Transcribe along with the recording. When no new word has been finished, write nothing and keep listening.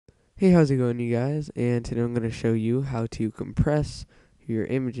Hey, how's it going, you guys? And today I'm going to show you how to compress your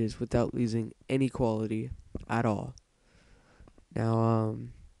images without losing any quality at all. Now,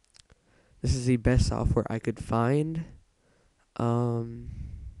 this is the best software I could find. Um,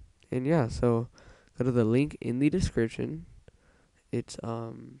 and yeah, so go to the link in the description. It's, I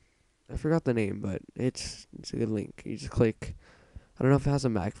forgot the name, but it's a good link. You just click, I don't know if it has a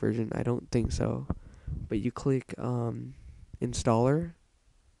Mac version. I don't think so. But you click, installer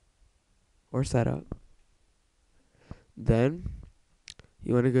or setup. Then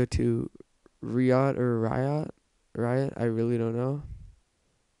you want to go to Riot, I really don't know.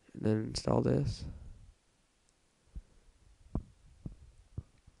 And then install this.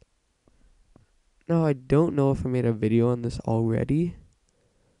 Now, I don't know if I made a video on this already,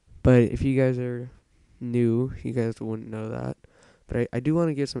 but if you guys are new, you guys wouldn't know that. But I do want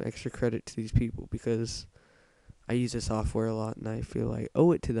to give some extra credit to these people because I use this software a lot and I feel like I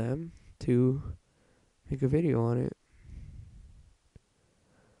owe it to them to make a video on it.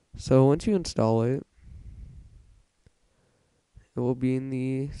 So once you install it, it will be in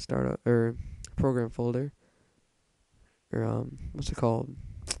the startup or program folder, or what's it called?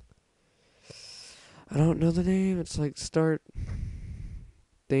 I don't know the name. It's like start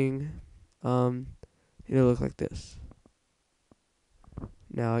thing. Um, it'll look like this.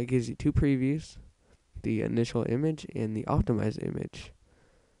 Now it gives you two previews: the initial image and the optimized image.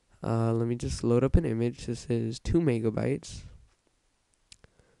 Let me just load up an image. This is 2 megabytes.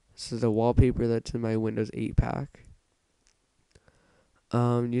 This is a wallpaper that's in my Windows 8 pack.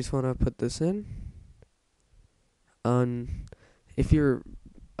 You just want to put this in. If your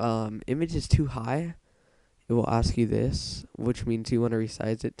image is too high, it will ask you this, which means you want to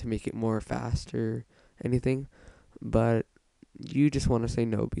resize it to make it more fast or anything. But you just want to say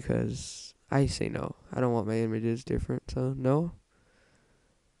no because I say no. I don't want my images different, so no.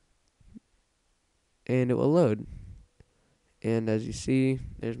 And it will load. And as you see,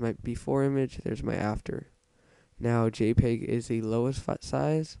 there's my before image, there's my after. Now JPEG is the lowest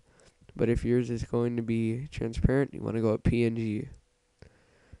size, but if yours is going to be transparent, you want to go with PNG.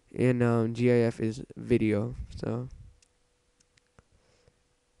 And GIF is video, so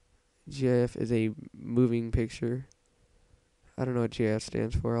GIF is a moving picture. I don't know what GIF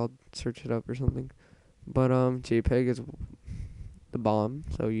stands for. I'll search it up or something. But JPEG is the bomb,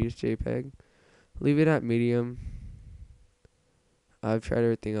 so use JPEG. Leave it at medium. I've tried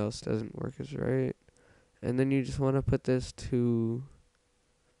everything else, doesn't work as right. And then you just want to put this to,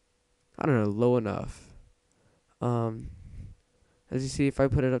 I don't know, low enough. As you see, if I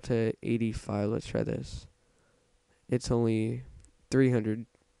put it up to 85, let's try this. It's only 300.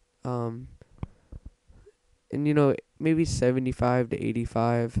 And maybe 75 to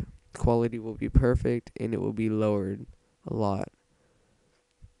 85 quality will be perfect, and it will be lowered a lot.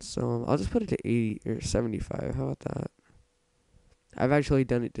 So I'll just put it to 80 or 75. How about that? I've actually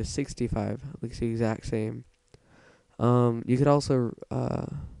done it to 65. It looks the exact same. You could also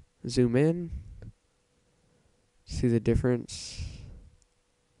zoom in, see the difference,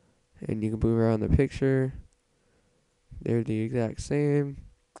 and you can move around the picture. They're the exact same.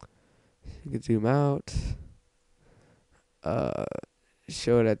 You can zoom out,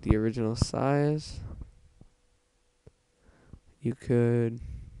 show it at the original size. You could,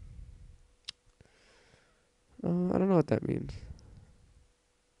 I don't know what that means.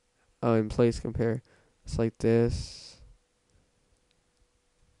 Oh, in place compare. It's like this.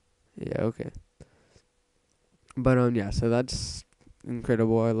 Yeah, okay. But yeah, so that's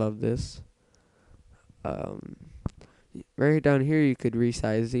incredible. I love this. Right down here, you could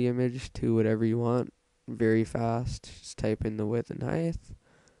resize the image to whatever you want. Very fast. Just type in the width and height.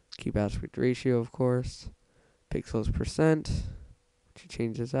 Keep aspect ratio, of course. Pixels percent, which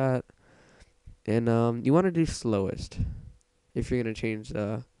changes that. And you want to do slowest if you're gonna change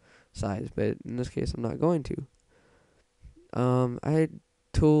the size. But in this case, I'm not going to. I had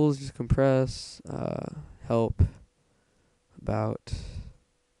tools, just compress, help, about,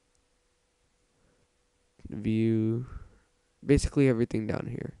 view, basically everything down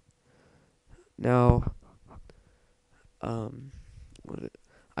here. Now,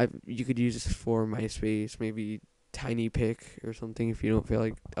 you could use this for MySpace, maybe TinyPic or something if you don't feel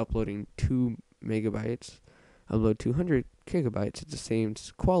like uploading 2 megabytes. Upload 200 gigabytes. It's the same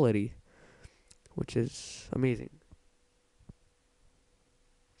quality, which is amazing.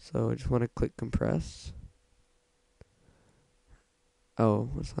 So I just want to click compress.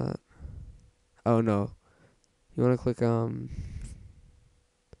 Oh, what's that? Oh no. You want to click Oh,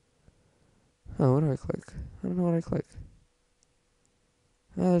 what do I click? I don't know what I click.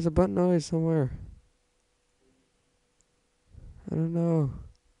 There's a button noise somewhere. I don't know.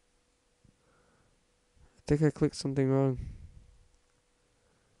 think I clicked something wrong.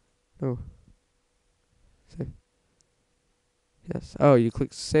 No. Save. Yes. Oh, you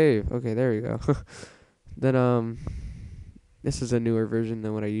clicked save. Okay, there we go. Then this is a newer version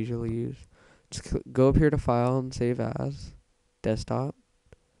than what I usually use. Just go up here to File and Save As, Desktop.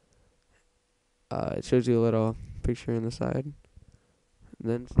 It shows you a little picture on the side. And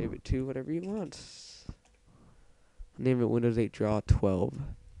then save it to whatever you want. Name it Windows 8 Draw 12.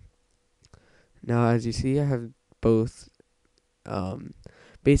 Now, as you see, I have both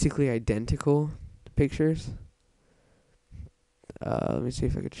basically identical pictures. Let me see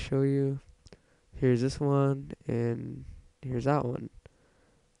if I could show you. Here's this one, and here's that one.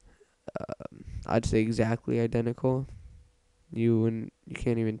 I'd say exactly identical. You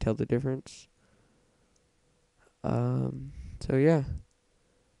can't even tell the difference. So yeah,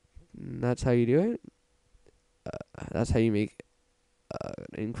 that's how you do it. That's how you make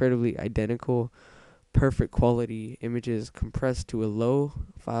incredibly identical, perfect quality images compressed to a low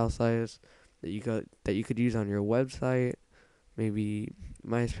file size that you could use on your website, maybe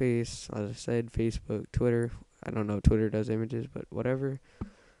MySpace, as I said, Facebook, Twitter. I don't know if Twitter does images, but whatever.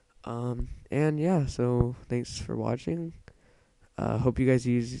 And yeah, so thanks for watching. Hope you guys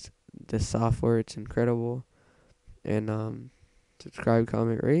use this software. It's incredible. And subscribe,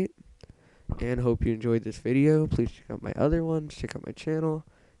 comment, rate. And hope you enjoyed this video. Please check out my other ones. Check out my channel.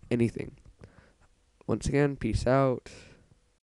 Anything. Once again, peace out.